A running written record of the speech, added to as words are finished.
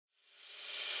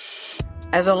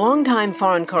As a longtime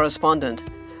foreign correspondent,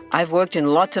 I've worked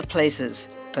in lots of places,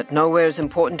 but nowhere as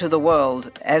important to the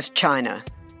world as China.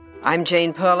 I'm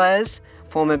Jane Perlez,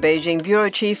 former Beijing bureau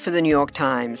chief for the New York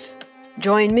Times.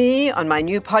 Join me on my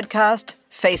new podcast,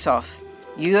 Face Off,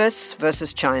 U.S.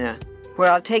 versus China, where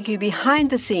I'll take you behind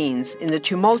the scenes in the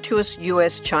tumultuous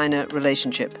U.S.-China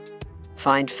relationship.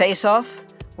 Find Face Off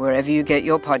wherever you get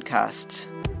your podcasts.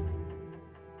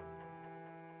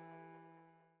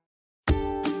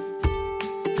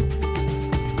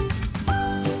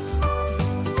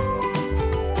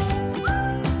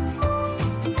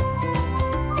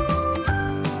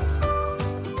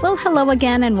 Well, hello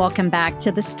again, and welcome back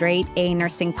to the Straight A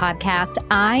Nursing Podcast.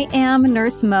 I am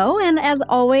Nurse Mo, and as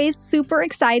always, super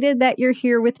excited that you're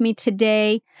here with me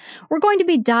today. We're going to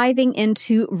be diving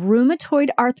into rheumatoid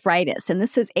arthritis, and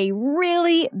this is a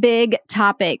really big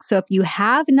topic. So if you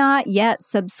have not yet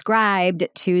subscribed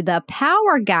to the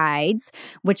Power Guides,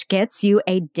 which gets you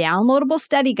a downloadable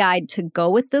study guide to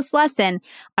go with this lesson,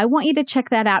 I want you to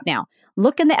check that out now.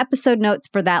 Look in the episode notes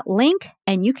for that link,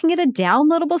 and you can get a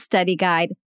downloadable study guide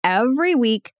every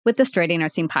week with the Straight A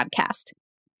Nursing Podcast.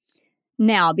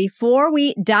 Now, before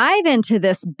we dive into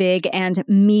this big and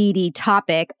meaty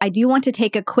topic, I do want to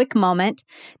take a quick moment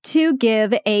to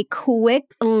give a quick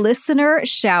listener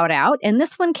shout out. And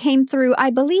this one came through,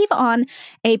 I believe, on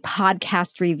a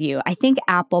podcast review, I think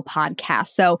Apple Podcast.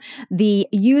 So the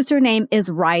username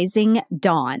is Rising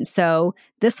Dawn. So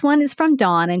this one is from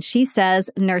Dawn, and she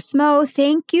says, Nurse Mo,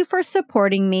 thank you for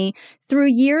supporting me through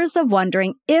years of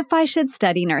wondering if I should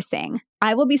study nursing.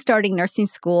 I will be starting nursing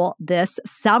school this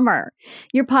summer.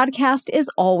 Your podcast is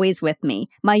always with me.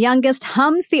 My youngest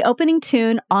hums the opening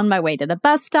tune on my way to the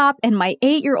bus stop, and my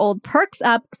 8-year-old perks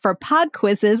up for pod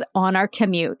quizzes on our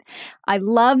commute. I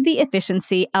love the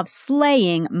efficiency of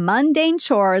slaying mundane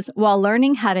chores while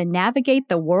learning how to navigate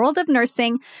the world of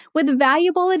nursing with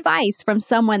valuable advice from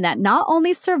someone that not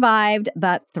only survived,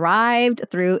 but thrived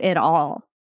through it all.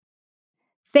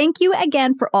 Thank you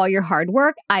again for all your hard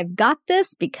work. I've got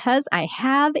this because I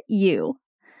have you.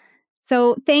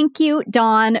 So thank you,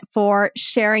 Dawn, for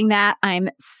sharing that. I'm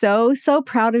so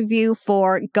proud of you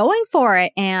for going for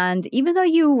it. And even though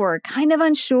you were kind of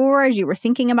unsure as you were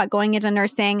thinking about going into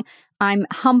nursing, I'm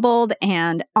humbled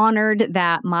and honored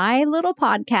that my little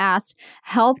podcast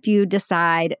helped you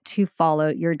decide to follow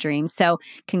your dreams. So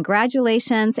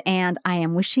congratulations, and I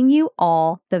am wishing you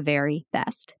all the very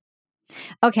best.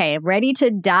 Okay, ready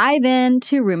to dive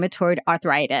into rheumatoid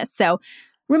arthritis. So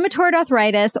rheumatoid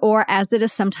arthritis, or as it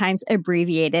is sometimes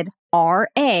abbreviated,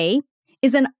 RA,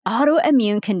 is an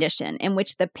autoimmune condition in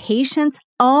which the patient's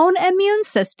own immune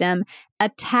system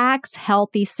attacks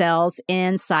healthy cells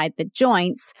inside the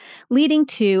joints, leading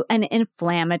to an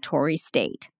inflammatory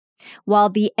state. While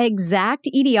the exact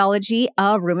etiology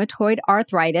of rheumatoid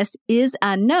arthritis is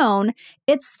unknown,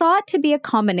 it's thought to be a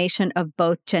combination of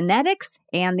both genetics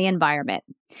and the environment.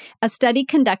 A study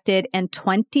conducted in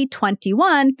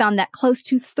 2021 found that close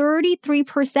to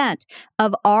 33%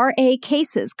 of RA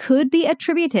cases could be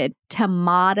attributed to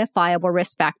modifiable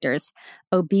risk factors: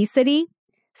 obesity,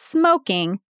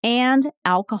 smoking, and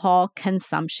alcohol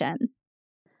consumption.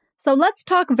 So let's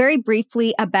talk very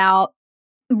briefly about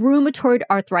rheumatoid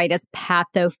arthritis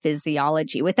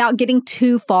pathophysiology without getting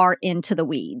too far into the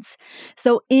weeds.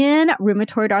 So in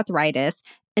rheumatoid arthritis,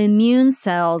 immune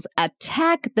cells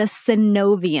attack the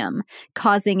synovium,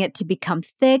 causing it to become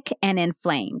thick and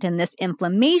inflamed. And this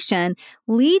inflammation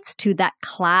leads to that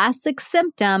classic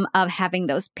symptom of having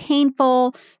those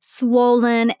painful,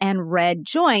 swollen, and red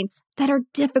joints that are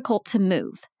difficult to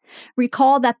move.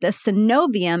 Recall that the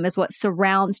synovium is what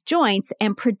surrounds joints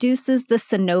and produces the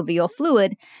synovial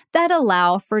fluid that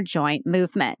allow for joint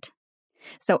movement.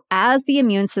 So as the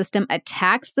immune system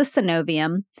attacks the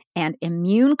synovium and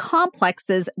immune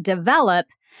complexes develop,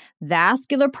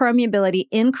 vascular permeability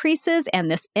increases,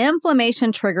 and this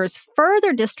inflammation triggers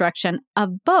further destruction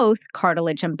of both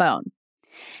cartilage and bone.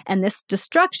 And this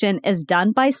destruction is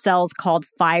done by cells called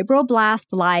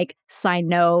fibroblast-like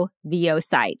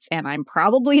synoviocytes. And I'm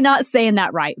probably not saying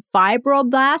that right.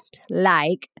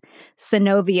 Fibroblast-like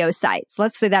synoviocytes.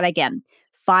 Let's say that again.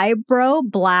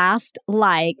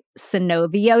 Fibroblast-like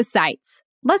synoviocytes.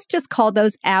 Let's just call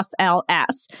those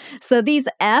FLS. So these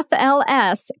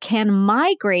FLS can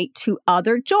migrate to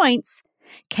other joints,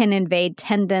 can invade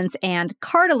tendons and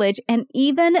cartilage, and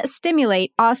even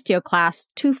stimulate osteoclasts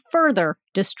to further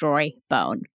destroy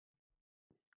bone.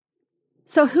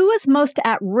 So who is most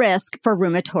at risk for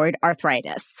rheumatoid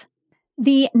arthritis?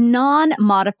 The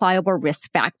non-modifiable risk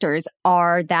factors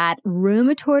are that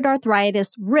rheumatoid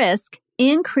arthritis risk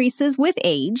increases with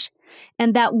age,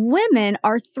 and that women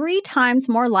are 3 times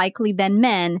more likely than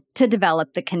men to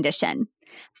develop the condition.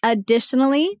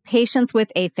 Additionally, patients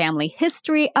with a family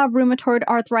history of rheumatoid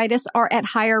arthritis are at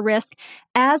higher risk,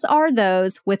 as are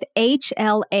those with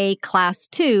HLA class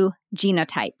II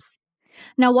genotypes.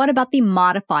 Now, what about the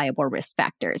modifiable risk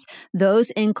factors? Those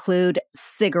include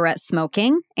cigarette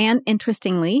smoking, and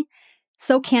interestingly,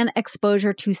 so can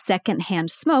exposure to secondhand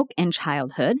smoke in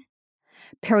childhood.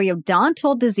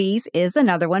 Periodontal disease is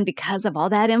another one because of all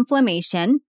that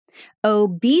inflammation,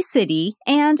 obesity,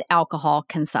 and alcohol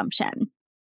consumption.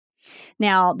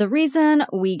 Now, the reason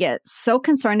we get so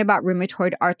concerned about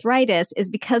rheumatoid arthritis is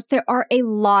because there are a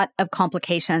lot of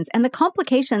complications, and the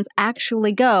complications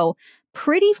actually go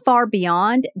pretty far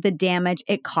beyond the damage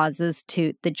it causes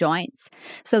to the joints.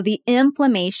 So the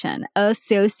inflammation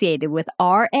associated with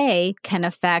RA can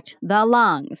affect the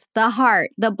lungs, the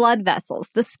heart, the blood vessels,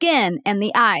 the skin, and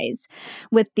the eyes,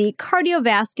 with the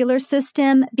cardiovascular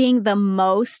system being the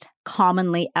most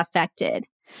commonly affected.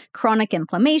 Chronic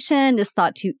inflammation is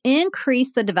thought to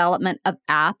increase the development of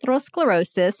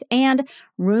atherosclerosis, and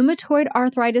rheumatoid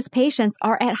arthritis patients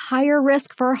are at higher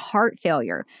risk for heart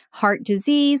failure, heart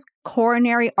disease,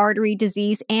 coronary artery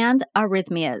disease, and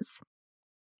arrhythmias.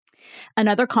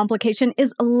 Another complication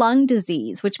is lung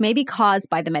disease, which may be caused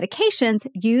by the medications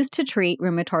used to treat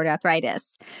rheumatoid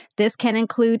arthritis. This can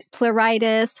include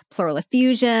pleuritis, pleural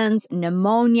effusions,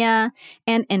 pneumonia,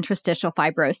 and interstitial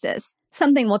fibrosis.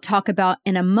 Something we'll talk about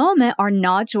in a moment are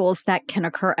nodules that can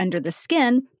occur under the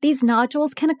skin. These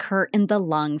nodules can occur in the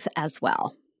lungs as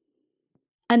well.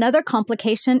 Another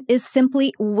complication is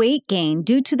simply weight gain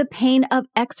due to the pain of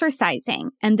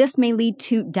exercising, and this may lead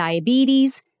to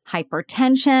diabetes,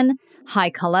 hypertension,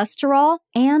 high cholesterol,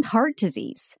 and heart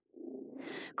disease.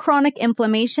 Chronic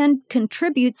inflammation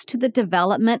contributes to the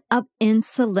development of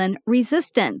insulin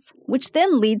resistance, which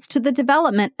then leads to the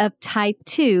development of type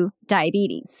 2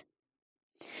 diabetes.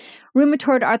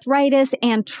 Rheumatoid arthritis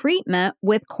and treatment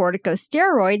with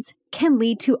corticosteroids can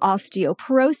lead to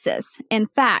osteoporosis. In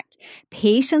fact,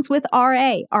 patients with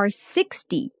RA are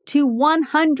 60 to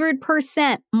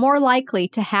 100% more likely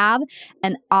to have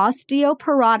an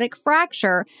osteoporotic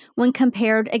fracture when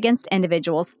compared against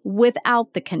individuals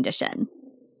without the condition.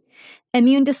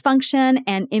 Immune dysfunction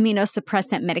and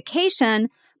immunosuppressant medication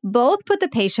both put the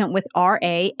patient with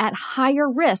RA at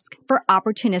higher risk for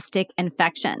opportunistic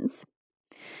infections.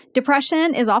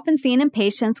 Depression is often seen in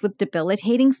patients with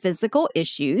debilitating physical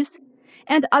issues,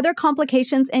 and other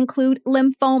complications include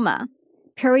lymphoma,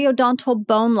 periodontal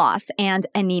bone loss, and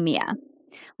anemia.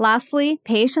 Lastly,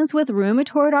 patients with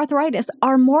rheumatoid arthritis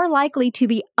are more likely to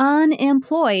be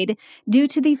unemployed due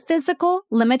to the physical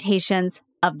limitations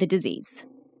of the disease.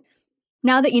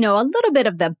 Now that you know a little bit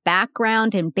of the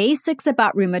background and basics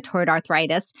about rheumatoid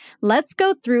arthritis, let's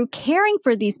go through caring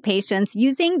for these patients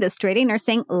using the Straight A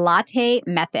Nursing Latte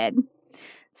method.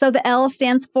 So the L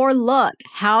stands for look.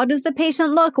 How does the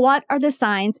patient look? What are the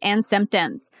signs and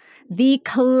symptoms? The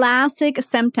classic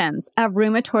symptoms of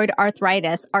rheumatoid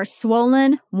arthritis are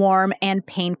swollen, warm, and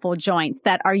painful joints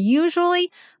that are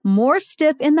usually more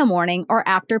stiff in the morning or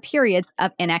after periods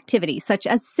of inactivity, such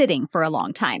as sitting for a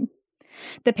long time.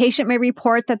 The patient may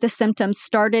report that the symptoms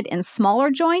started in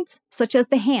smaller joints, such as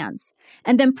the hands,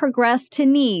 and then progressed to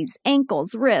knees,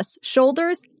 ankles, wrists,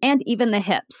 shoulders, and even the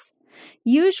hips.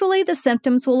 Usually, the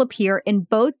symptoms will appear in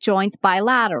both joints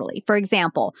bilaterally, for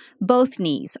example, both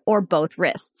knees or both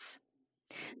wrists.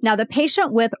 Now, the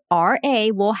patient with RA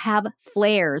will have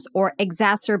flares or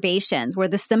exacerbations where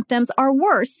the symptoms are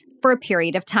worse for a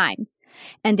period of time.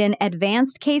 And in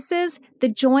advanced cases, the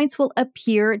joints will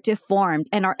appear deformed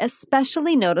and are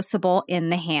especially noticeable in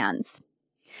the hands.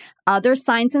 Other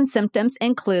signs and symptoms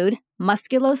include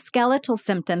musculoskeletal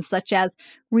symptoms such as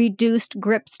reduced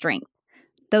grip strength,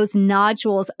 those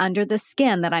nodules under the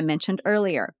skin that I mentioned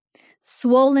earlier,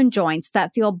 swollen joints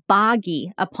that feel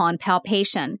boggy upon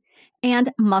palpation,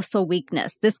 and muscle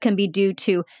weakness. This can be due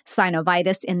to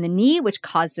synovitis in the knee, which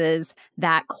causes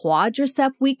that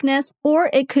quadricep weakness, or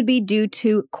it could be due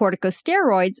to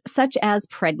corticosteroids such as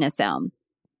prednisone.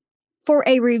 For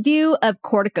a review of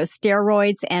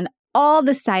corticosteroids and all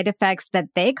the side effects that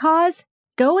they cause,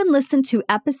 go and listen to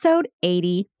episode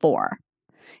 84.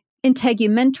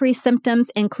 Integumentary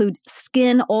symptoms include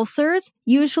skin ulcers.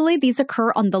 Usually these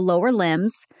occur on the lower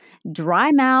limbs,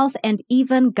 dry mouth, and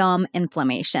even gum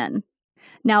inflammation.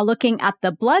 Now, looking at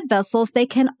the blood vessels, they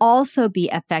can also be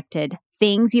affected.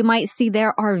 Things you might see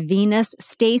there are venous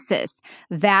stasis,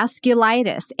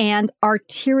 vasculitis, and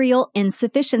arterial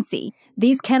insufficiency.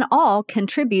 These can all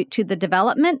contribute to the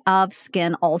development of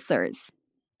skin ulcers.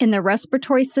 In the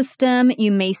respiratory system,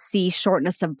 you may see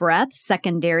shortness of breath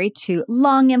secondary to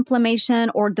lung inflammation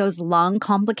or those lung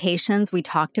complications we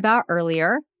talked about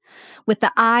earlier. With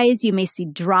the eyes, you may see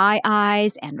dry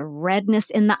eyes and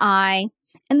redness in the eye.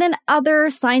 And then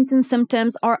other signs and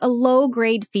symptoms are a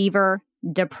low-grade fever,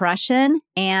 depression,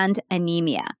 and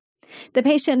anemia. The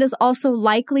patient is also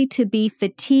likely to be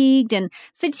fatigued, and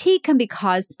fatigue can be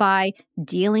caused by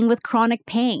dealing with chronic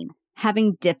pain,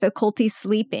 having difficulty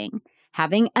sleeping,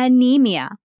 having anemia,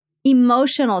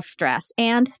 emotional stress,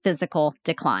 and physical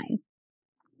decline.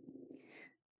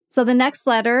 So the next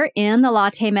letter in the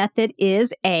latte method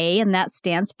is A, and that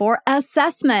stands for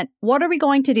assessment. What are we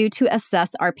going to do to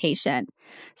assess our patient?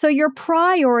 So your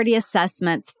priority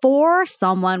assessments for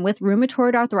someone with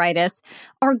rheumatoid arthritis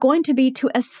are going to be to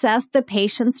assess the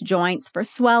patient's joints for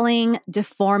swelling,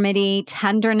 deformity,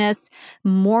 tenderness,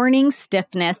 morning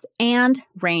stiffness, and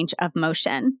range of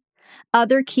motion.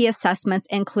 Other key assessments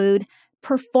include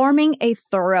performing a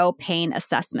thorough pain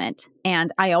assessment.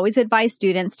 And I always advise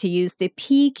students to use the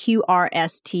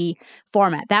PQRST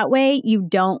format. That way you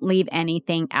don't leave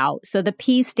anything out. So the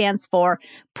P stands for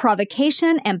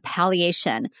provocation and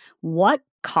palliation. What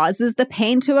causes the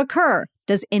pain to occur?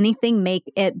 Does anything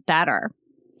make it better?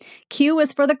 Q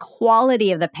is for the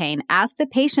quality of the pain. Ask the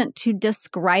patient to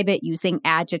describe it using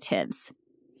adjectives.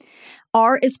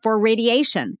 R is for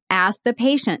radiation. Ask the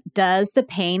patient, does the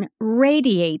pain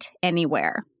radiate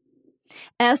anywhere?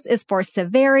 S is for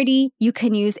severity. You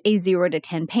can use a 0 to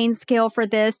 10 pain scale for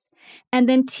this. And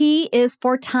then T is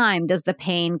for time. Does the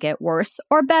pain get worse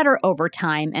or better over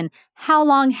time? And how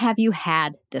long have you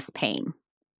had this pain?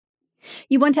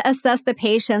 You want to assess the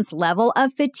patient's level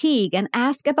of fatigue and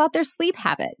ask about their sleep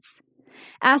habits.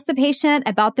 Ask the patient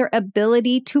about their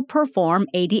ability to perform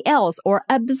ADLs or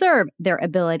observe their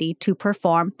ability to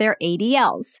perform their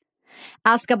ADLs.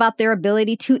 Ask about their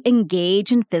ability to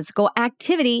engage in physical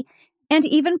activity and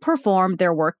even perform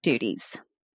their work duties.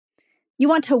 You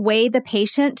want to weigh the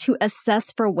patient to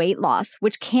assess for weight loss,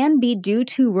 which can be due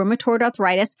to rheumatoid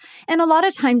arthritis and a lot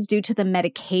of times due to the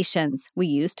medications we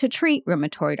use to treat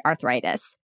rheumatoid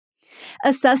arthritis.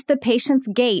 Assess the patient's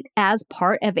gait as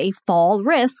part of a fall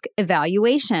risk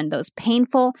evaluation. Those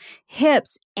painful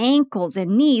hips, ankles,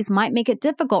 and knees might make it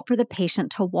difficult for the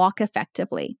patient to walk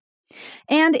effectively.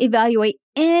 And evaluate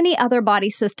any other body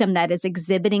system that is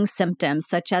exhibiting symptoms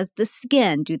such as the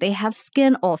skin. Do they have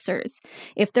skin ulcers?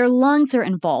 If their lungs are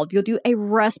involved, you'll do a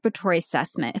respiratory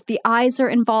assessment. If the eyes are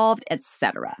involved,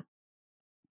 etc.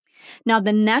 Now,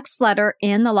 the next letter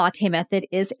in the latte method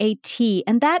is a T,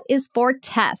 and that is for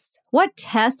tests. What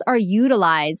tests are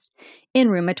utilized in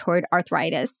rheumatoid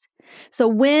arthritis? So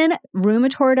when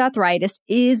rheumatoid arthritis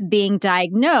is being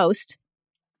diagnosed,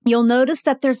 you'll notice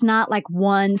that there's not like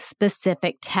one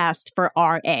specific test for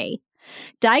RA.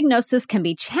 Diagnosis can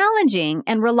be challenging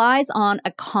and relies on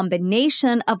a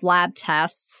combination of lab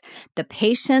tests, the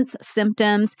patient's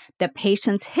symptoms, the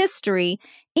patient's history,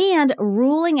 and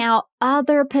ruling out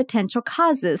other potential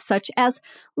causes such as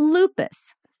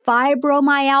lupus,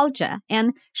 fibromyalgia,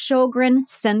 and Sjogren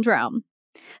syndrome.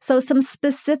 So some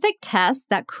specific tests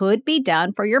that could be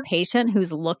done for your patient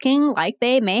who's looking like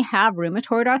they may have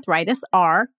rheumatoid arthritis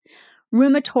are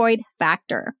rheumatoid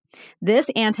factor. This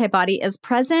antibody is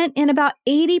present in about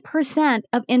 80%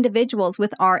 of individuals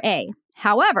with RA.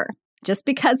 However, just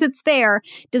because it's there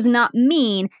does not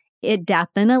mean it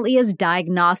definitely is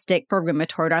diagnostic for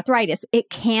rheumatoid arthritis.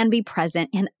 It can be present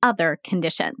in other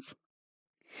conditions.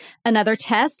 Another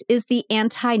test is the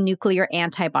anti-nuclear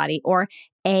antibody, or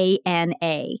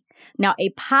ANA. Now, a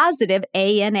positive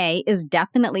ANA is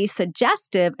definitely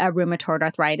suggestive of rheumatoid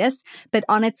arthritis, but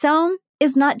on its own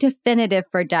is not definitive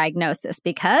for diagnosis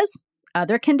because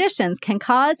other conditions can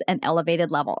cause an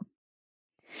elevated level.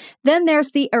 Then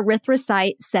there's the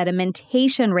erythrocyte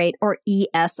sedimentation rate, or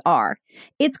ESR.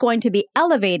 It's going to be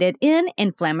elevated in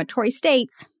inflammatory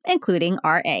states, including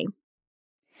RA.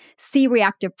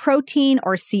 C-reactive protein,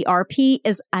 or CRP,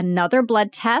 is another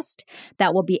blood test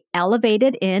that will be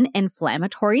elevated in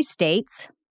inflammatory states.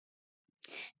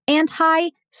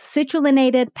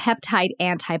 Anti-citrullinated peptide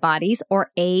antibodies,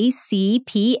 or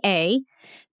ACPA.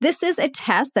 This is a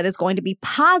test that is going to be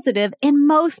positive in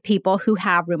most people who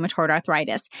have rheumatoid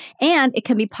arthritis, and it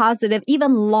can be positive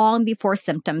even long before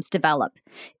symptoms develop.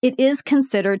 It is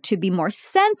considered to be more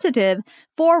sensitive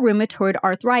for rheumatoid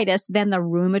arthritis than the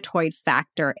rheumatoid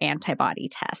factor antibody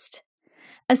test.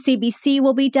 A CBC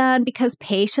will be done because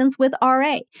patients with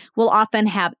RA will often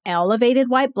have elevated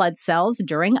white blood cells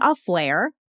during a flare.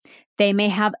 They may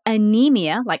have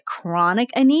anemia, like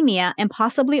chronic anemia, and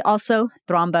possibly also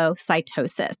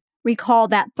thrombocytosis. Recall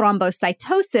that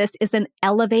thrombocytosis is an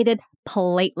elevated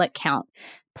platelet count.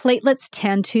 Platelets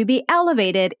tend to be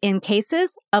elevated in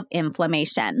cases of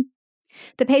inflammation.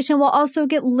 The patient will also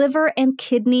get liver and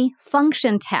kidney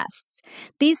function tests.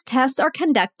 These tests are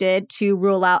conducted to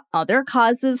rule out other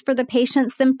causes for the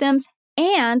patient's symptoms,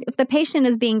 and if the patient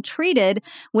is being treated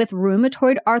with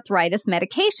rheumatoid arthritis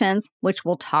medications, which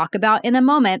we'll talk about in a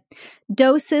moment,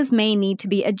 doses may need to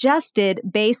be adjusted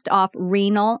based off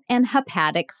renal and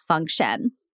hepatic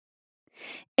function.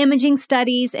 Imaging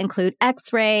studies include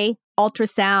X-ray,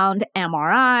 ultrasound,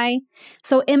 MRI.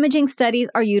 So imaging studies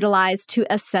are utilized to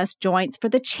assess joints for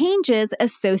the changes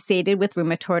associated with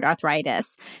rheumatoid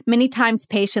arthritis. Many times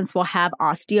patients will have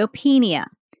osteopenia,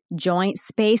 joint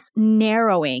space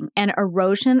narrowing, and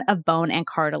erosion of bone and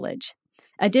cartilage.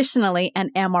 Additionally, an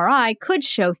MRI could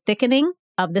show thickening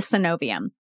of the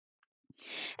synovium.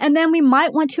 And then we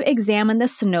might want to examine the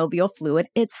synovial fluid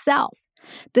itself.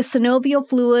 The synovial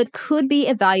fluid could be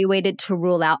evaluated to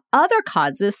rule out other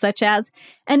causes such as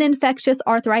an infectious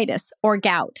arthritis or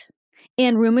gout.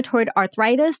 In rheumatoid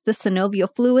arthritis, the synovial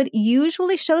fluid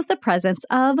usually shows the presence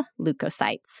of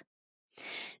leukocytes.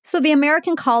 So the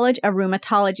American College of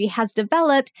Rheumatology has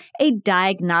developed a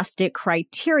diagnostic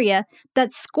criteria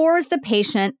that scores the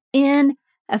patient in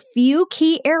a few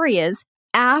key areas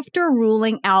after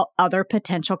ruling out other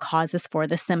potential causes for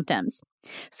the symptoms.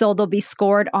 So they'll be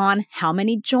scored on how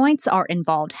many joints are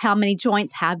involved, how many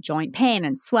joints have joint pain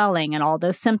and swelling and all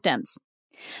those symptoms.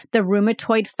 The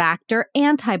rheumatoid factor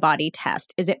antibody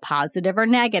test, is it positive or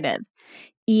negative?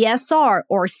 ESR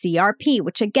or CRP,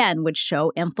 which again would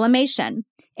show inflammation,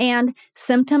 and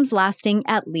symptoms lasting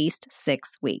at least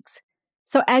 6 weeks.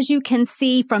 So as you can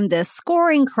see from this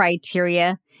scoring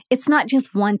criteria, it's not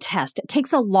just one test. It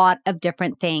takes a lot of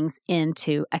different things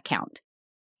into account.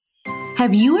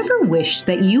 Have you ever wished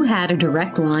that you had a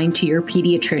direct line to your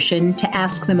pediatrician to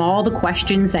ask them all the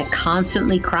questions that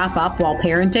constantly crop up while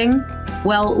parenting?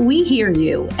 Well, we hear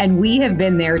you, and we have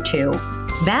been there too.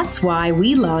 That's why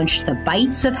we launched the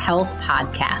Bites of Health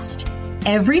podcast.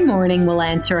 Every morning, we'll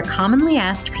answer a commonly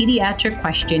asked pediatric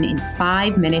question in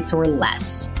 5 minutes or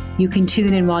less. You can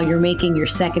tune in while you're making your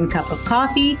second cup of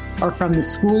coffee or from the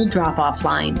school drop-off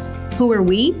line. Who are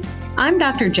we? I'm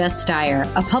Dr. Jess Steyer,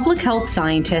 a public health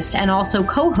scientist and also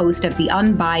co-host of the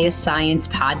Unbiased Science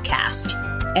podcast.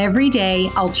 Every day,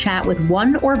 I'll chat with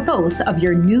one or both of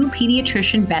your new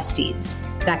pediatrician besties,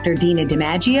 Dr. Dina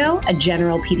DiMaggio, a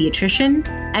general pediatrician,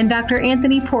 and Dr.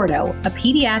 Anthony Porto, a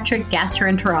pediatric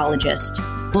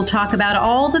gastroenterologist. We'll talk about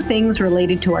all the things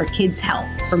related to our kids' health,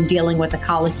 from dealing with a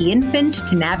colicky infant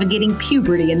to navigating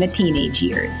puberty in the teenage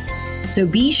years. So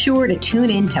be sure to tune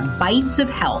in to Bites of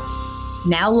Health,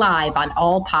 now live on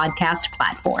all podcast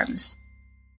platforms.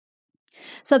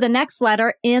 So the next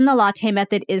letter in the latte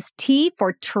method is T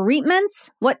for treatments.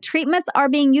 What treatments are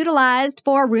being utilized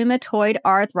for rheumatoid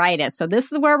arthritis? So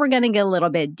this is where we're going to get a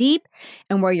little bit deep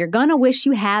and where you're going to wish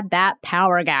you had that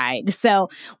power guide. So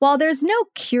while there's no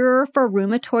cure for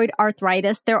rheumatoid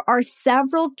arthritis, there are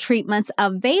several treatments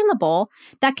available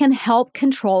that can help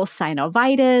control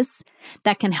synovitis,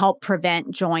 that can help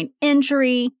prevent joint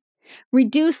injury,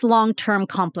 reduce long-term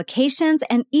complications,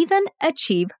 and even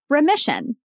achieve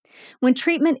remission. When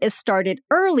treatment is started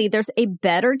early, there's a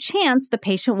better chance the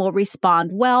patient will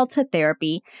respond well to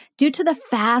therapy due to the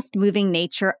fast-moving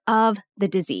nature of the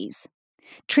disease.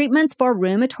 Treatments for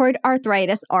rheumatoid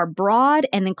arthritis are broad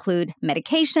and include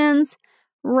medications,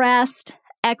 rest,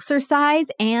 exercise,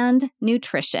 and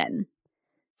nutrition.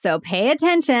 So pay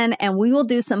attention, and we will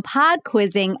do some pod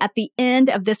quizzing at the end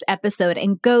of this episode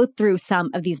and go through some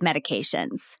of these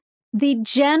medications. The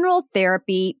general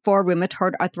therapy for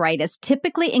rheumatoid arthritis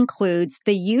typically includes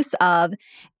the use of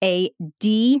a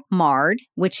DMARD,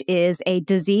 which is a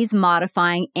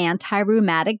disease-modifying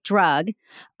anti-rheumatic drug,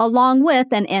 along with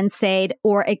an NSAID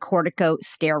or a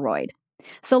corticosteroid.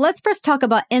 So let's first talk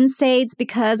about NSAIDs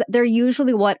because they're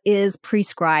usually what is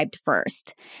prescribed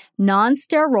first.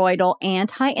 Non-steroidal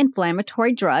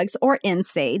anti-inflammatory drugs, or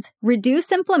NSAIDs,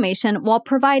 reduce inflammation while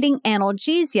providing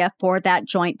analgesia for that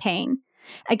joint pain.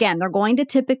 Again, they're going to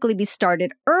typically be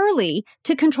started early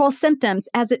to control symptoms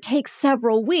as it takes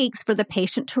several weeks for the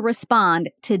patient to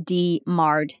respond to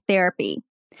DMARD therapy.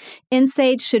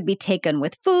 NSAIDs should be taken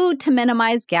with food to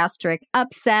minimize gastric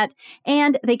upset,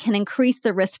 and they can increase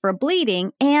the risk for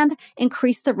bleeding and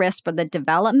increase the risk for the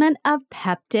development of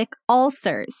peptic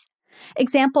ulcers.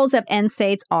 Examples of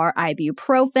NSAIDs are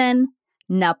ibuprofen,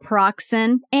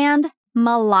 naproxen, and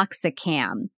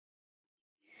meloxicam.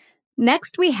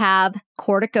 Next, we have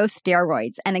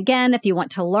corticosteroids. And again, if you want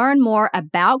to learn more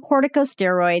about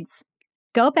corticosteroids,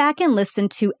 go back and listen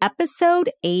to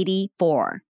episode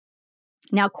 84.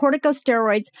 Now,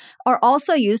 corticosteroids are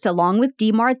also used along with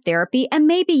DMARD therapy and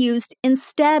may be used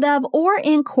instead of or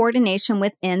in coordination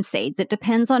with NSAIDs. It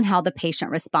depends on how the patient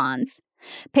responds.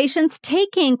 Patients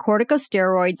taking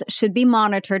corticosteroids should be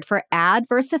monitored for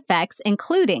adverse effects,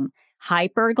 including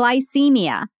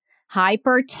hyperglycemia,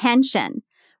 hypertension,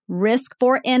 risk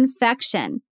for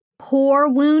infection, poor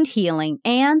wound healing,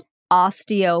 and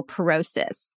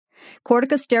osteoporosis.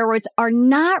 Corticosteroids are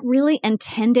not really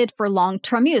intended for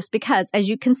long-term use because, as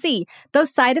you can see,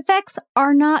 those side effects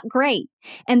are not great,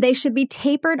 and they should be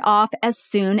tapered off as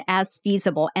soon as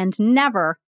feasible and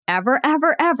never, ever,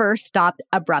 ever, ever stopped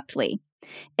abruptly.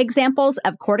 Examples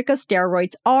of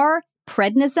corticosteroids are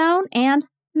prednisone and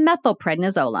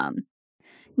methylprednisolone.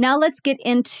 Now let's get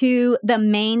into the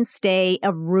mainstay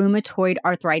of rheumatoid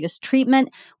arthritis treatment,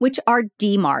 which are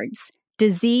DMARDs,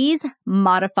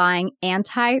 disease-modifying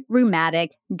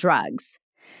anti-rheumatic drugs.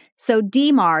 So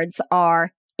DMARDs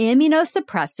are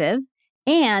immunosuppressive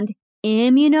and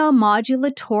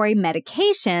immunomodulatory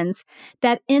medications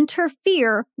that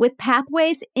interfere with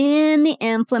pathways in the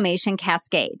inflammation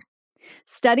cascade.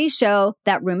 Studies show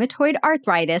that rheumatoid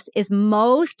arthritis is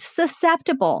most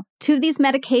susceptible to these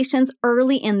medications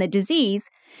early in the disease,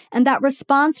 and that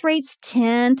response rates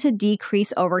tend to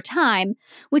decrease over time,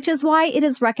 which is why it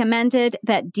is recommended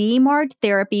that DMARD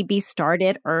therapy be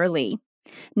started early.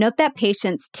 Note that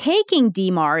patients taking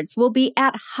DMARDs will be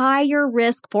at higher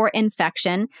risk for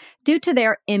infection due to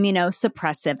their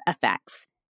immunosuppressive effects.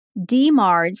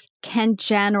 DMARDs can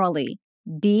generally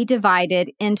be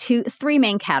divided into three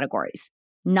main categories: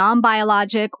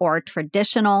 non-biologic or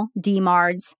traditional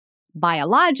DMARDs,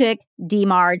 biologic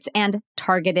DMARDs, and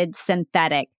targeted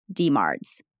synthetic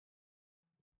DMARDs.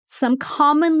 Some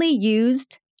commonly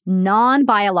used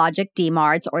non-biologic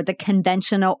DMARDs, or the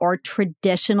conventional or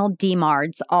traditional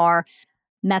DMARDs, are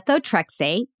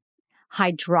methotrexate,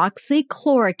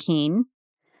 hydroxychloroquine,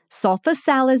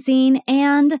 sulfasalazine,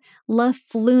 and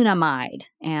leflunomide.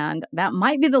 And that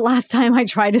might be the last time I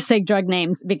try to say drug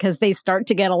names because they start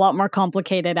to get a lot more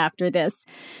complicated after this.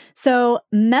 So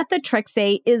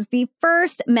methotrexate is the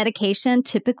first medication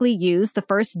typically used, the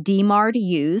first DMARD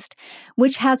used,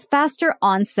 which has faster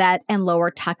onset and lower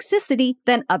toxicity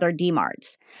than other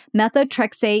DMARDs.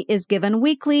 Methotrexate is given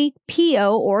weekly,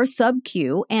 PO or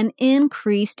sub-Q, and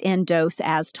increased in dose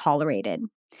as tolerated.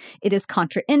 It is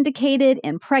contraindicated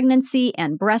in pregnancy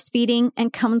and breastfeeding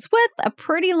and comes with a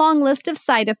pretty long list of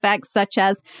side effects such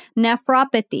as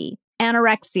nephropathy,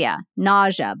 anorexia,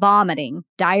 nausea, vomiting,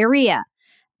 diarrhea,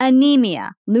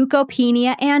 anemia,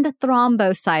 leukopenia, and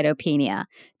thrombocytopenia.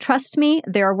 Trust me,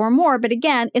 there were more, but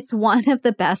again, it's one of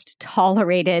the best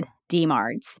tolerated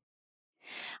DMARDs.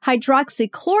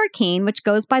 Hydroxychloroquine, which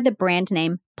goes by the brand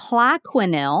name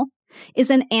Plaquenil, is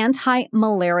an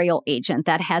anti-malarial agent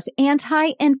that has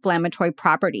anti-inflammatory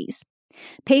properties.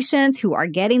 Patients who are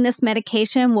getting this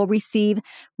medication will receive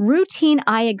routine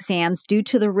eye exams due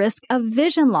to the risk of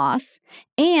vision loss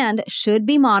and should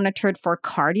be monitored for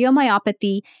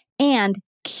cardiomyopathy and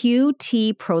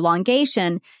QT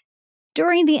prolongation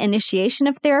during the initiation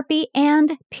of therapy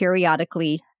and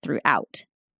periodically throughout.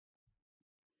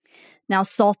 Now,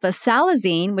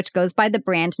 sulfasalazine, which goes by the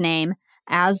brand name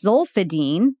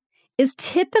azolfidine, is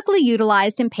typically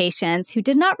utilized in patients who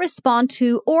did not respond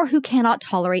to or who cannot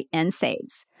tolerate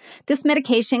NSAIDs. This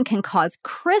medication can cause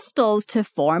crystals to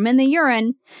form in the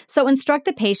urine, so instruct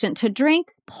the patient to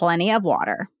drink plenty of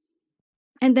water.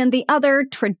 And then the other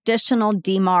traditional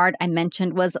DMARD I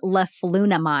mentioned was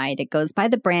leflunomide. It goes by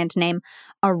the brand name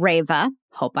Areva.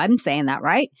 Hope I'm saying that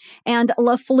right. And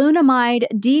leflunomide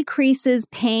decreases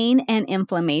pain and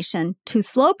inflammation to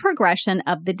slow progression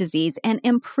of the disease and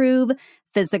improve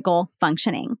physical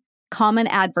functioning. Common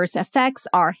adverse effects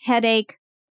are headache,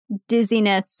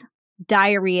 dizziness,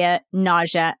 diarrhea,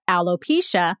 nausea,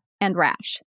 alopecia, and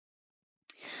rash.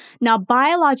 Now,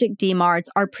 biologic DMARDs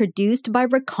are produced by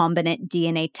recombinant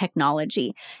DNA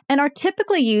technology and are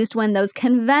typically used when those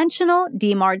conventional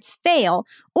DMARDs fail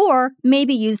or may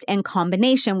be used in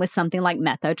combination with something like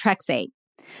methotrexate.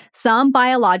 Some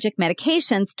biologic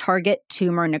medications target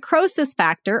tumor necrosis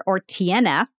factor, or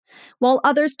TNF, while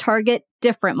others target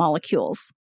different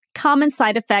molecules. Common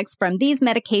side effects from these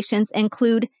medications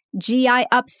include GI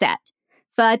upset,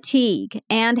 fatigue,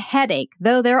 and headache,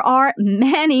 though there are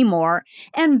many more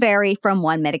and vary from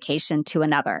one medication to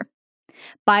another.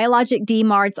 Biologic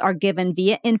DMARDs are given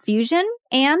via infusion,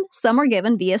 and some are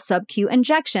given via sub-Q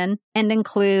injection and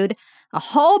include a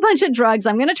whole bunch of drugs.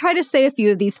 I'm going to try to say a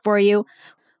few of these for you.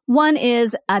 One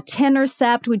is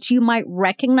etanercept, which you might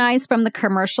recognize from the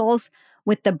commercials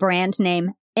with the brand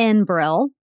name Enbrel.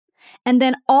 And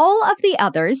then all of the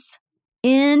others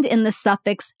end in the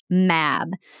suffix mab.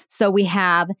 So we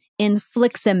have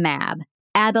infliximab,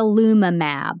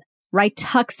 adalimumab,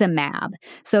 rituximab.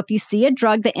 So if you see a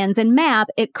drug that ends in mab,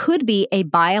 it could be a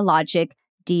biologic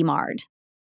DMARD.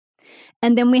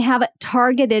 And then we have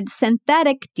targeted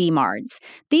synthetic DMARDs.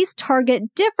 These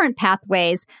target different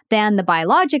pathways than the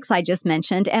biologics I just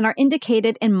mentioned and are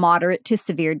indicated in moderate to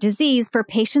severe disease for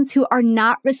patients who are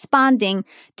not responding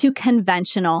to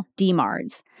conventional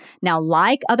DMARDs. Now,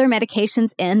 like other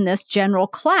medications in this general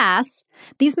class,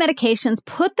 these medications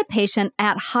put the patient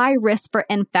at high risk for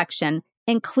infection,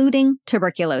 including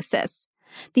tuberculosis.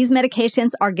 These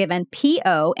medications are given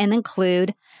PO and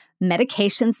include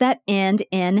medications that end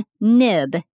in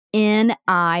NIB,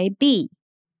 N-I-B.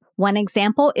 One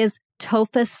example is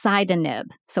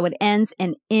tofacitinib. So it ends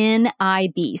in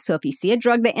N-I-B. So if you see a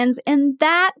drug that ends in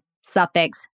that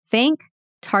suffix, think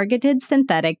targeted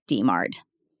synthetic DMARD.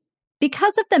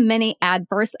 Because of the many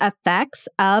adverse effects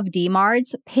of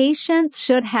DMARDs, patients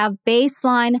should have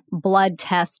baseline blood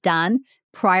tests done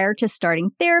prior to starting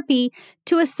therapy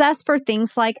to assess for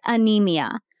things like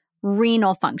anemia,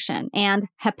 renal function, and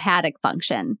hepatic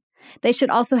function. They should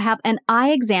also have an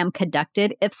eye exam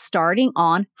conducted if starting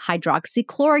on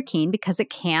hydroxychloroquine because it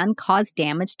can cause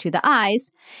damage to the eyes.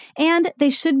 And they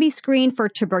should be screened for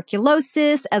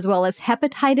tuberculosis as well as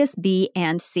hepatitis B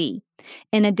and C.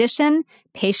 In addition,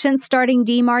 patients starting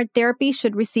DMARD therapy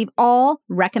should receive all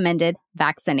recommended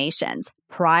vaccinations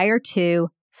prior to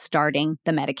starting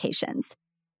the medications.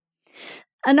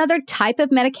 Another type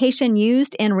of medication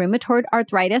used in rheumatoid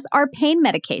arthritis are pain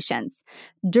medications.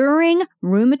 During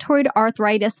rheumatoid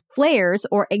arthritis flares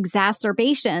or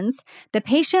exacerbations, the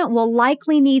patient will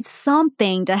likely need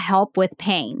something to help with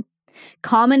pain.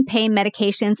 Common pain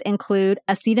medications include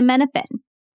acetaminophen,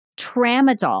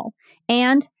 tramadol,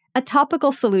 and a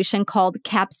topical solution called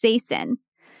capsaicin.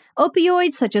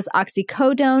 Opioids such as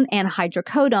oxycodone and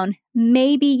hydrocodone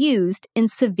may be used in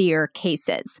severe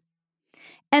cases.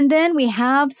 And then we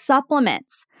have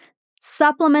supplements.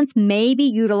 Supplements may be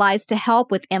utilized to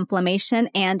help with inflammation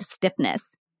and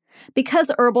stiffness.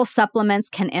 Because herbal supplements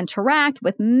can interact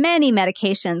with many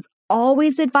medications,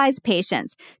 always advise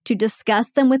patients to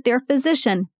discuss them with their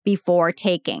physician before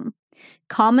taking.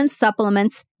 Common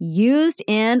supplements used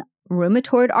in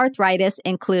rheumatoid arthritis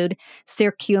include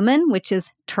curcumin, which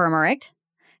is turmeric,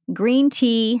 green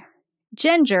tea,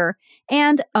 ginger,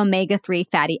 and omega-3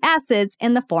 fatty acids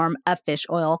in the form of fish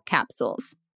oil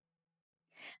capsules.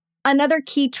 Another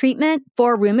key treatment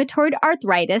for rheumatoid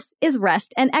arthritis is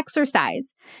rest and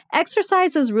exercise.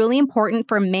 Exercise is really important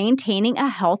for maintaining a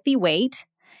healthy weight,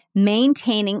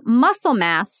 maintaining muscle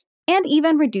mass, and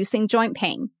even reducing joint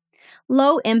pain.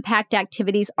 Low-impact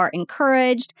activities are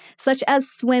encouraged, such as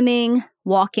swimming,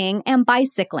 walking, and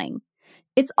bicycling.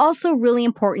 It's also really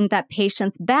important that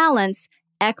patients balance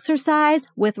exercise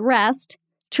with rest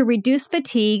to reduce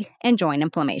fatigue and joint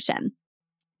inflammation.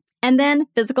 And then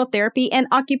physical therapy and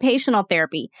occupational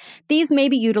therapy. These may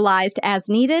be utilized as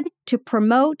needed to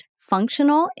promote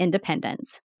functional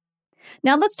independence.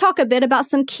 Now let's talk a bit about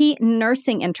some key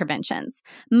nursing interventions.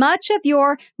 Much of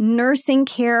your nursing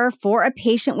care for a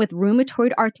patient with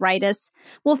rheumatoid arthritis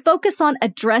will focus on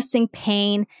addressing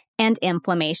pain and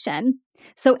inflammation.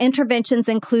 So interventions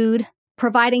include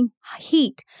providing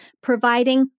heat,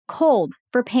 providing cold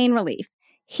for pain relief.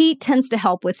 Heat tends to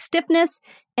help with stiffness,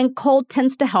 and cold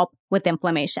tends to help with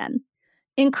inflammation.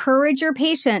 Encourage your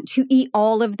patient to eat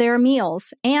all of their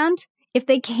meals, and if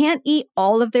they can't eat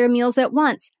all of their meals at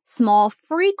once, small,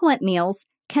 frequent meals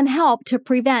can help to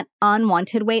prevent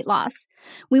unwanted weight loss.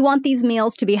 We want these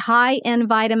meals to be high in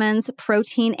vitamins,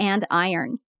 protein, and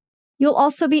iron. You'll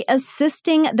also be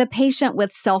assisting the patient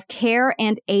with self-care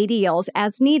and ADLs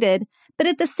as needed, but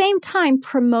at the same time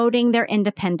promoting their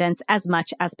independence as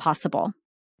much as possible.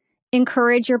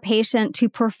 Encourage your patient to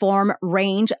perform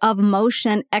range of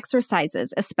motion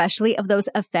exercises, especially of those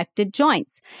affected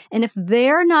joints. And if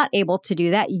they're not able to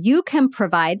do that, you can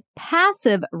provide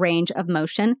passive range of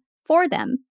motion for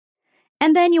them.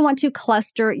 And then you want to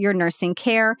cluster your nursing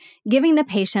care, giving the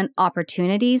patient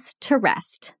opportunities to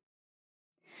rest.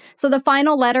 So the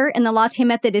final letter in the latte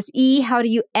method is E. How do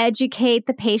you educate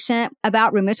the patient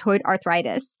about rheumatoid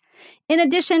arthritis? In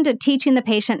addition to teaching the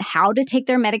patient how to take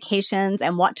their medications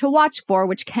and what to watch for,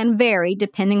 which can vary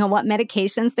depending on what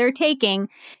medications they're taking,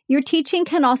 your teaching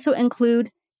can also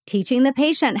include teaching the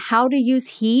patient how to use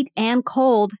heat and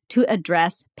cold to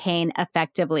address pain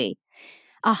effectively.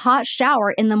 A hot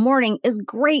shower in the morning is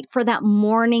great for that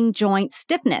morning joint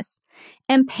stiffness.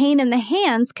 And pain in the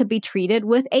hands could be treated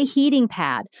with a heating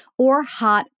pad or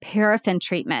hot paraffin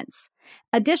treatments.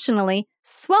 Additionally,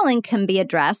 swelling can be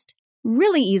addressed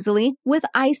really easily with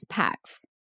ice packs.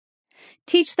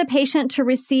 Teach the patient to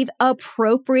receive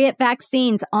appropriate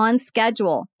vaccines on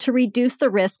schedule to reduce the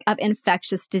risk of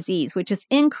infectious disease, which is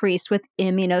increased with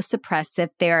immunosuppressive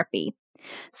therapy.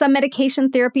 Some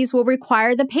medication therapies will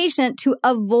require the patient to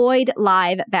avoid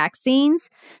live vaccines,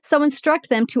 so instruct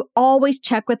them to always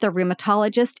check with the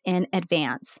rheumatologist in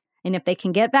advance. And if they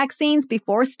can get vaccines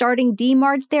before starting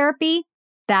DMARD therapy,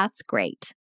 that's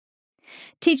great.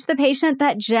 Teach the patient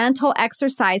that gentle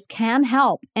exercise can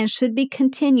help and should be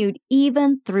continued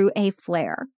even through a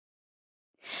flare.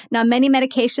 Now, many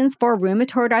medications for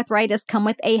rheumatoid arthritis come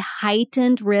with a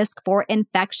heightened risk for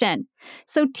infection.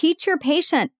 So teach your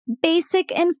patient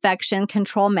basic infection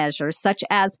control measures such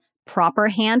as proper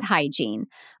hand hygiene,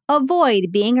 avoid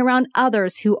being around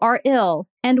others who are ill,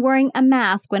 and wearing a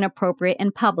mask when appropriate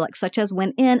in public, such as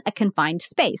when in a confined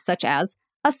space, such as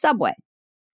a subway.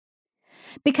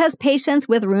 Because patients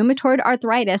with rheumatoid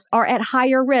arthritis are at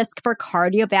higher risk for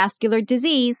cardiovascular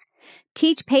disease,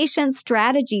 teach patients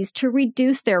strategies to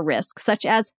reduce their risk, such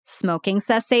as smoking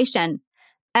cessation,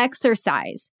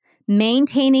 exercise,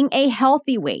 maintaining a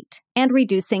healthy weight, and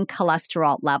reducing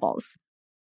cholesterol levels.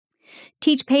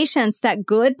 Teach patients that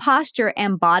good posture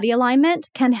and body alignment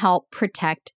can help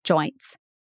protect joints.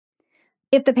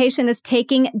 If the patient is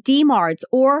taking DMARDs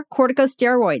or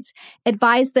corticosteroids,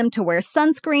 advise them to wear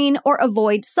sunscreen or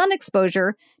avoid sun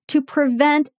exposure to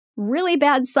prevent really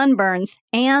bad sunburns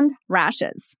and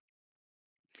rashes.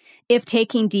 If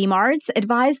taking DMARDs,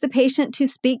 advise the patient to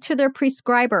speak to their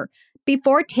prescriber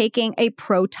before taking a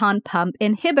proton pump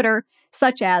inhibitor,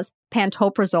 such as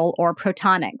pantoprazole or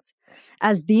Protonix,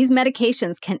 as these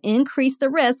medications can increase the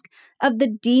risk of the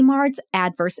DMARD's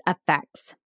adverse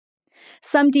effects.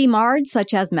 Some DMARDs,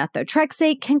 such as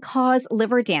methotrexate, can cause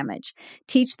liver damage.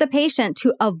 Teach the patient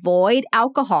to avoid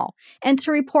alcohol and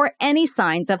to report any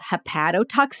signs of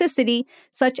hepatotoxicity,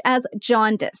 such as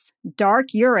jaundice,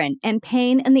 dark urine, and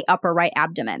pain in the upper right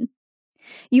abdomen.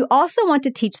 You also want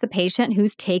to teach the patient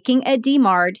who's taking a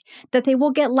DMARD that they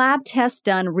will get lab tests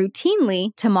done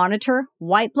routinely to monitor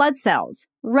white blood cells,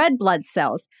 red blood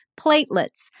cells,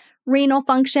 platelets, renal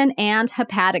function, and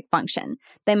hepatic function.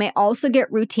 They may also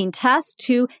get routine tests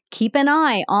to keep an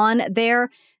eye on their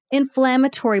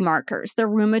inflammatory markers, the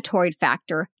rheumatoid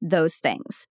factor, those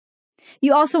things.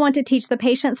 You also want to teach the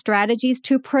patient strategies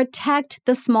to protect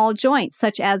the small joints,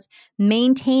 such as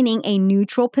maintaining a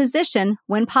neutral position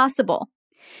when possible,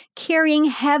 carrying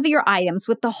heavier items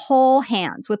with the whole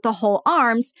hands, with the whole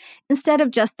arms, instead of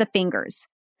just the fingers,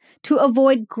 to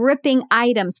avoid gripping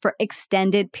items for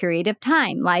extended period of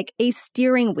time, like a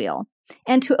steering wheel,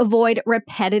 and to avoid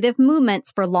repetitive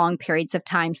movements for long periods of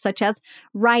time, such as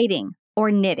writing or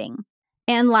knitting.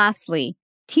 And lastly,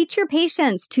 teach your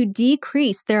patients to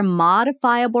decrease their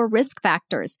modifiable risk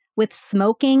factors with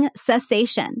smoking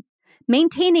cessation,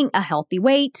 maintaining a healthy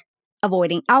weight,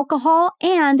 avoiding alcohol,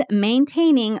 and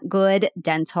maintaining good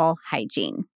dental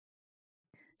hygiene.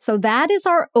 So that is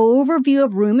our overview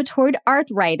of rheumatoid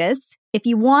arthritis. If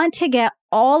you want to get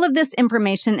all of this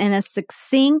information in a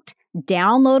succinct,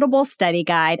 downloadable study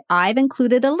guide, I've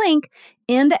included a link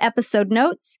in the episode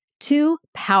notes to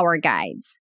Power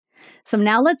Guides. So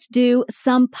now let's do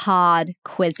some pod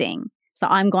quizzing. So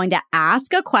I'm going to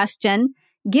ask a question,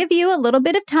 give you a little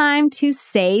bit of time to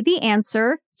say the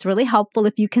answer. It's really helpful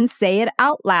if you can say it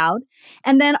out loud,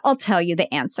 and then I'll tell you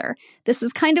the answer. This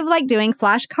is kind of like doing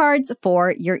flashcards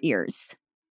for your ears.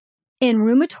 In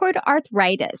rheumatoid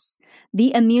arthritis,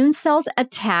 the immune cells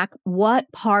attack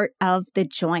what part of the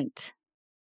joint?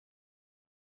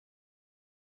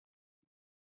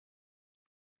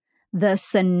 The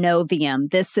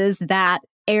synovium. This is that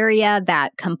area,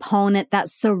 that component that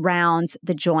surrounds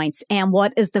the joints. And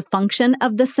what is the function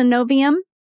of the synovium?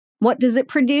 What does it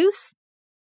produce?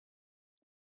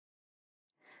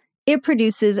 It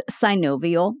produces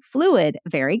synovial fluid.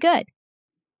 Very good.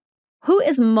 Who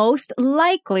is most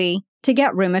likely to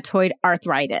get rheumatoid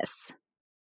arthritis?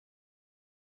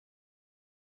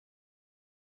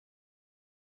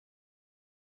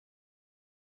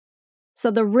 So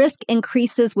the risk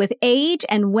increases with age,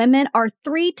 and women are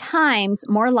 3 times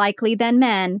more likely than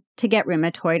men to get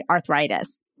rheumatoid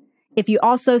arthritis. If you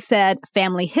also said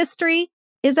family history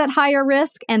is at higher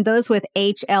risk and those with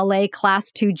HLA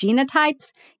class 2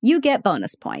 genotypes, you get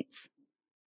bonus points.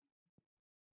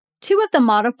 2 of the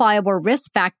modifiable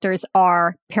risk factors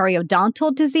are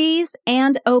periodontal disease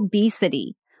and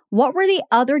obesity. What were the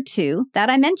other 2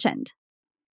 that I mentioned?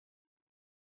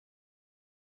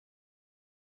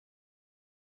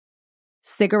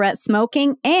 Cigarette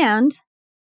smoking and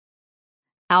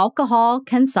alcohol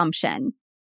consumption.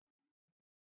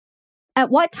 At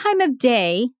what time of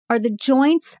day are the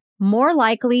joints more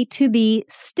likely to be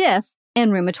stiff in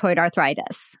rheumatoid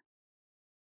arthritis?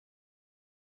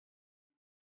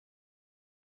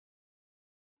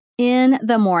 In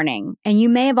the morning, and you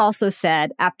may have also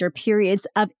said after periods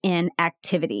of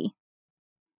inactivity.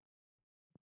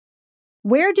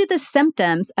 Where do the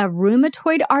symptoms of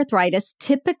rheumatoid arthritis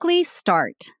typically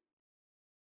start?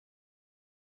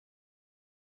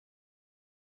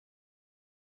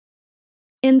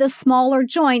 In the smaller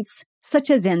joints,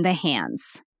 such as in the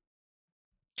hands.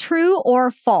 True or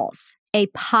false? A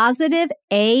positive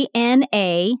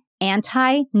ANA,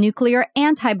 anti-nuclear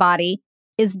antibody,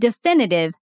 is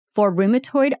definitive for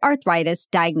rheumatoid arthritis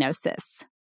diagnosis.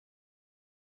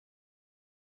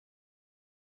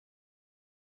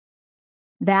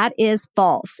 That is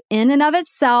false. In and of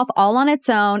itself, all on its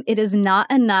own, it is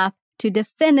not enough to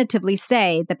definitively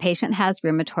say the patient has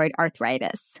rheumatoid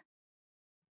arthritis.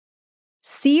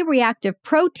 C-reactive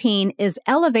protein is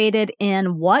elevated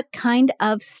in what kind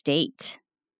of state?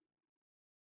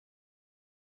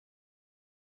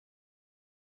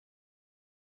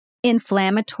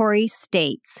 Inflammatory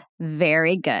states.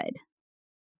 Very good.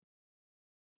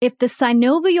 If the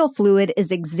synovial fluid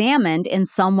is examined in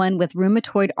someone with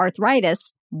rheumatoid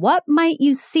arthritis, what might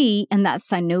you see in that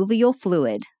synovial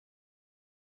fluid?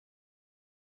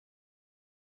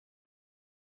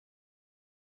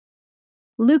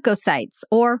 Leukocytes,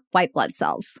 or white blood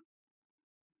cells.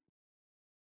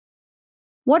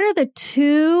 What are the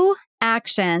two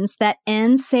actions that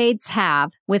NSAIDs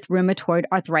have with rheumatoid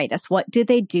arthritis? What do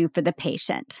they do for the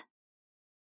patient?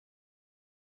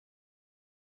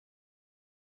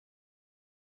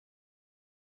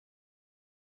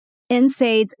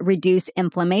 NSAIDs reduce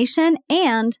inflammation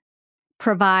and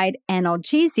provide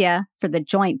analgesia for the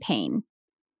joint pain.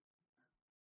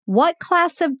 What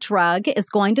class of drug is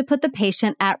going to put the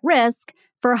patient at risk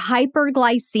for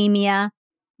hyperglycemia,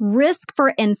 risk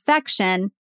for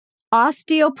infection,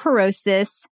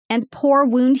 osteoporosis, and poor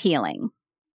wound healing?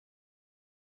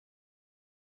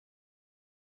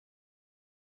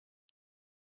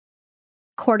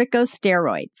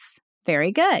 Corticosteroids.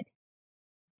 Very good.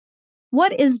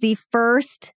 What is the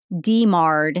first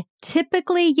DMARD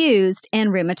typically used in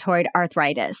rheumatoid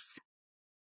arthritis?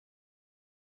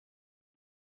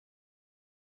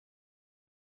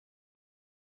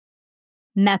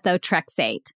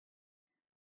 Methotrexate.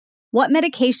 What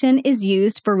medication is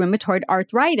used for rheumatoid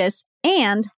arthritis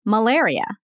and malaria?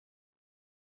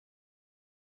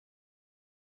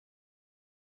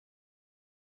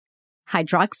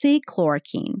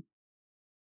 Hydroxychloroquine.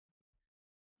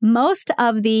 Most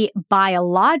of the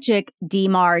biologic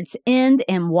DMARDs end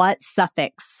in what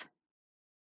suffix?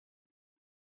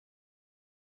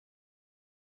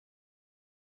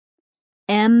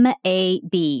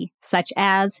 MAB, such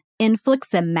as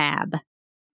infliximab.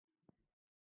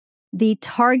 The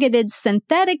targeted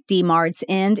synthetic DMARDs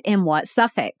end in what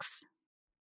suffix?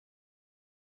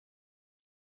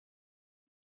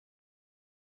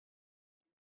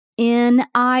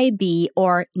 NIB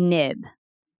or NIB,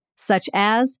 such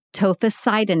as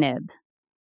tofacitinib.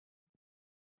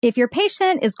 If your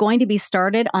patient is going to be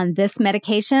started on this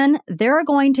medication, they're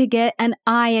going to get an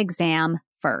eye exam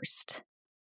first.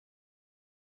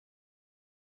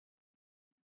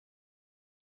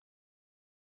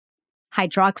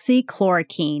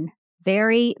 Hydroxychloroquine.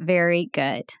 Very, very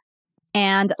good.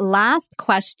 And last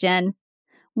question,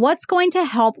 what's going to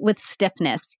help with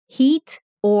stiffness, heat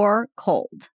or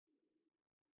cold?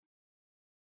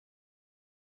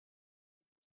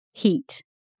 Heat.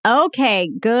 Okay,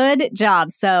 good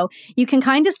job. So you can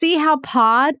kind of see how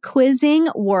pod quizzing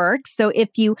works. So if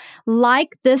you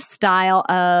like this style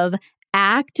of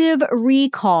active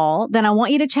recall, then I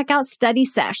want you to check out Study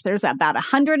Sesh. There's about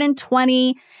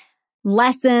 120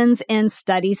 lessons in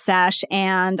Study Sesh,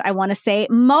 and I want to say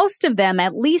most of them,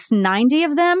 at least 90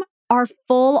 of them, are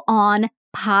full-on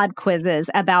pod quizzes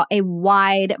about a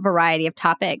wide variety of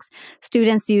topics.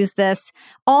 Students use this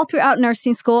all throughout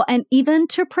nursing school and even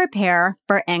to prepare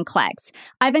for NCLEX.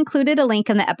 I've included a link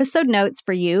in the episode notes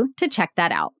for you to check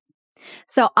that out.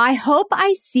 So I hope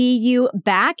I see you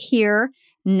back here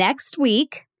next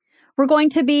week. We're going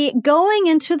to be going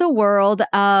into the world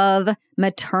of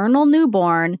maternal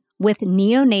newborn with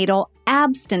neonatal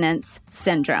abstinence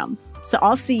syndrome. So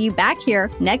I'll see you back here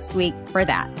next week for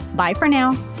that. Bye for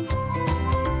now.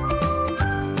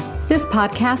 This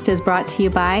podcast is brought to you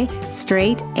by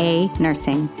Straight A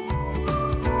Nursing.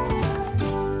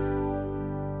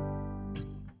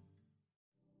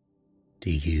 Do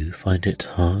you find it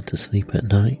hard to sleep at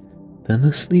night? Then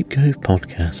the Sleep Cove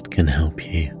podcast can help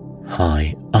you.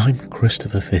 Hi, I'm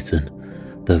Christopher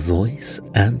Fitton, the voice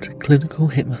and clinical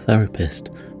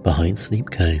hypnotherapist behind Sleep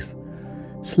Cove.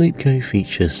 Sleep Cove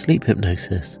features sleep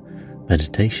hypnosis,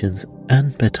 meditations,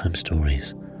 and bedtime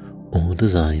stories, all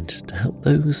designed to help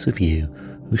those of you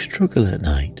who struggle at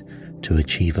night to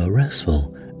achieve a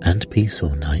restful and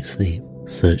peaceful night's sleep.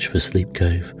 Search for Sleep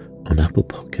Cove on Apple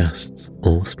Podcasts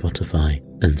or Spotify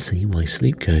and see why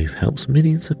Sleep Cove helps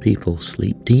millions of people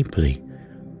sleep deeply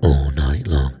all night.